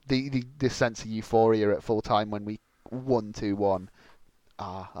game. The sense of euphoria at full time when we won 2-1.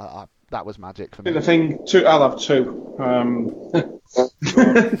 That was magic for me. I'll have two.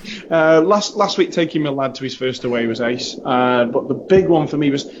 Last week, taking my lad to his first away was ace. But the big one for me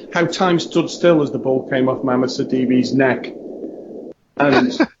was how time stood still as the ball came off Mohamed Sidibe's neck.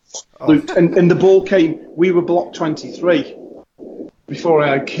 And and the ball came, we were block 23. Before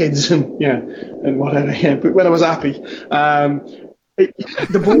I had kids and whatever, but when I was happy,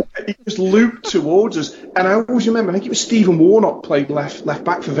 the ball just looped towards us, and I always remember, I think it was Stephen Warnock played left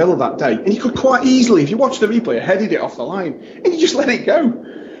back for Villa that day, and he could quite easily, if you watch the replay, headed it off the line, and he just let it go.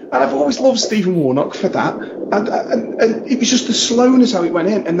 And I've always loved Stephen Warnock for that, and it was just the slowness how it went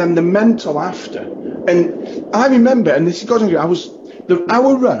in, and then the mental after. And I remember, and this is our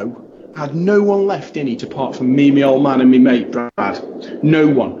row had no one left in it apart from me, my old man, and my mate Brad. No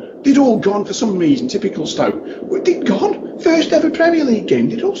one. They'd all gone for some reason, typical Stoke. They'd gone. First first ever Premier League game,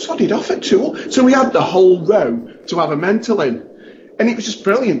 they'd all sodded off at 2-2. So we had the whole row to have a mental in. And it was just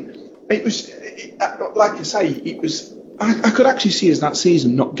brilliant. It was, like I say, it was. I could actually see us that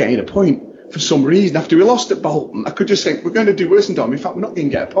season not getting a point for some reason. After we lost at Bolton, I could just think, we're going to do worse than Dom. In fact, we're not going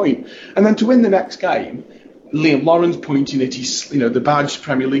to get a point. And then to win the next game, Liam Lawrence pointing at his, the badge,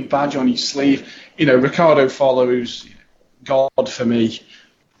 Premier League badge on his sleeve. Ricardo Follow, who's God for me,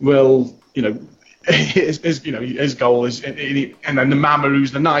 will, his goal is, and then the Mama,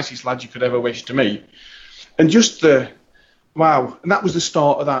 who's the nicest lad you could ever wish to meet. And just wow. And that was the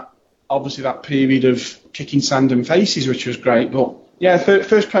start of that, obviously, that period of kicking sand in faces, which was great. But, yeah,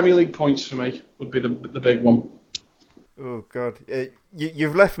 first Premier League points for me would be the big one. Oh, God.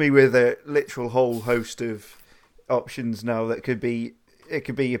 You've left me with a literal whole host of options now that could be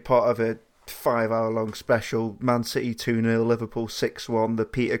a part of a 5-hour-long special. Man City 2-0, Liverpool 6-1, the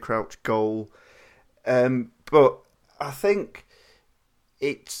Peter Crouch goal. But I think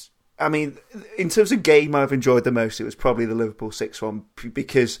in terms of game I've enjoyed the most, it was probably the Liverpool 6-1,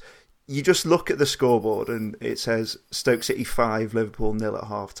 because you just look at the scoreboard and it says Stoke City 5, Liverpool 0 at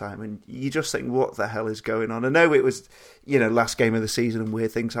half-time, and you just think, what the hell is going on? I know it was, last game of the season and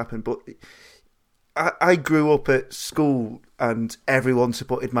weird things happen, but I grew up at school and everyone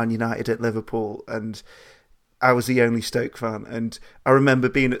supported Man United at Liverpool, and I was the only Stoke fan. And I remember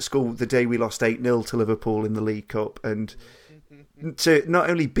being at school the day we lost 8-0 to Liverpool in the League Cup, and to not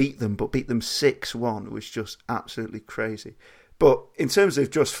only beat them, but beat them 6-1 was just absolutely crazy. But in terms of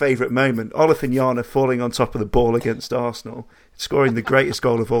just favourite moment, Olofinjana falling on top of the ball against Arsenal, scoring the greatest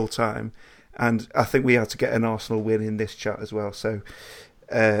goal of all time, and I think we had to get an Arsenal win in this chat as well. So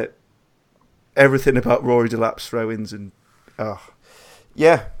everything about Rory Delap's throw-ins, and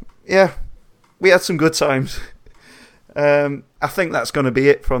yeah, we had some good times. I think that's going to be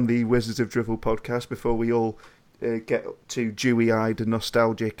it from the Wizards of Drivel podcast before we all get too dewy-eyed and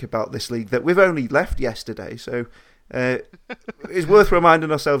nostalgic about this league that we've only left yesterday. So it's worth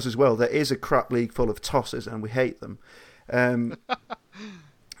reminding ourselves as well, there is a crap league full of tossers and we hate them.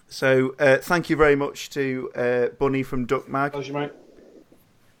 So thank you very much to Bunny from Duck Mag. Pleasure, mate.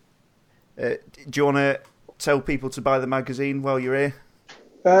 Do you want to tell people to buy the magazine while you're here?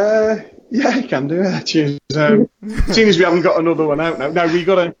 Yeah, you can do that. Cheers. Seeing as we haven't got another one out now. No, we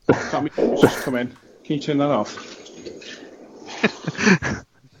got to... Just come in. Can you turn that off?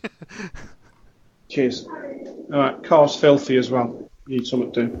 Cheers. All right, car's filthy as well. Need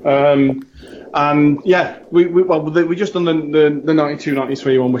something to do. And yeah, we just done the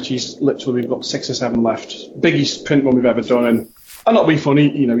 92-93 one, which is literally, we've got 6 or 7 left. Biggest print one we've ever done, and not be funny,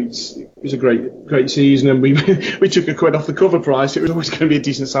 it was a great season, and we took £1 off the cover price. It was always going to be a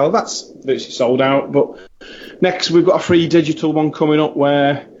decent sale. That's virtually sold out. But next, we've got a free digital one coming up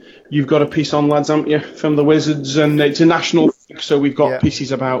where you've got a piece on, lads, haven't you, from the Wizards, and it's a national thing, so we've got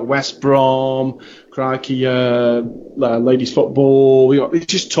pieces about West Brom, crikey, ladies football. It's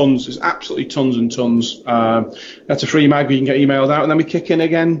just tons. There's absolutely tons and tons. That's a free mag. You can get emailed out, and then we kick in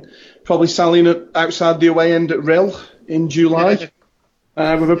again, probably selling it outside the away end at Rill in July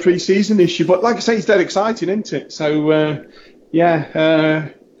with a pre-season issue. But like I say, it's dead exciting, isn't it? So,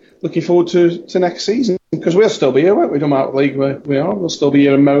 looking forward to next season, because we'll still be here, won't we? No matter what league we are, we'll still be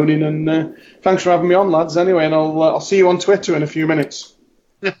here and moaning. And thanks for having me on, lads, anyway, and I'll see you on Twitter in a few minutes.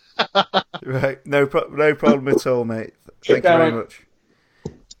 Right, no problem at all, mate. Thank you very much.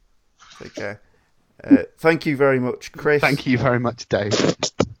 Take care. Thank you very much, Chris. Thank you very much, Dave.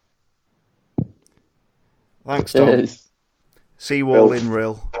 Thanks, Tom. Seawall in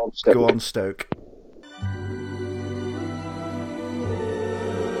Rill. Go on, Stoke.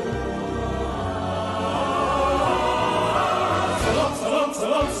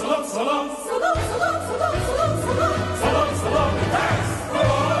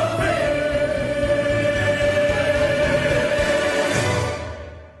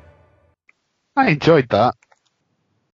 I enjoyed that.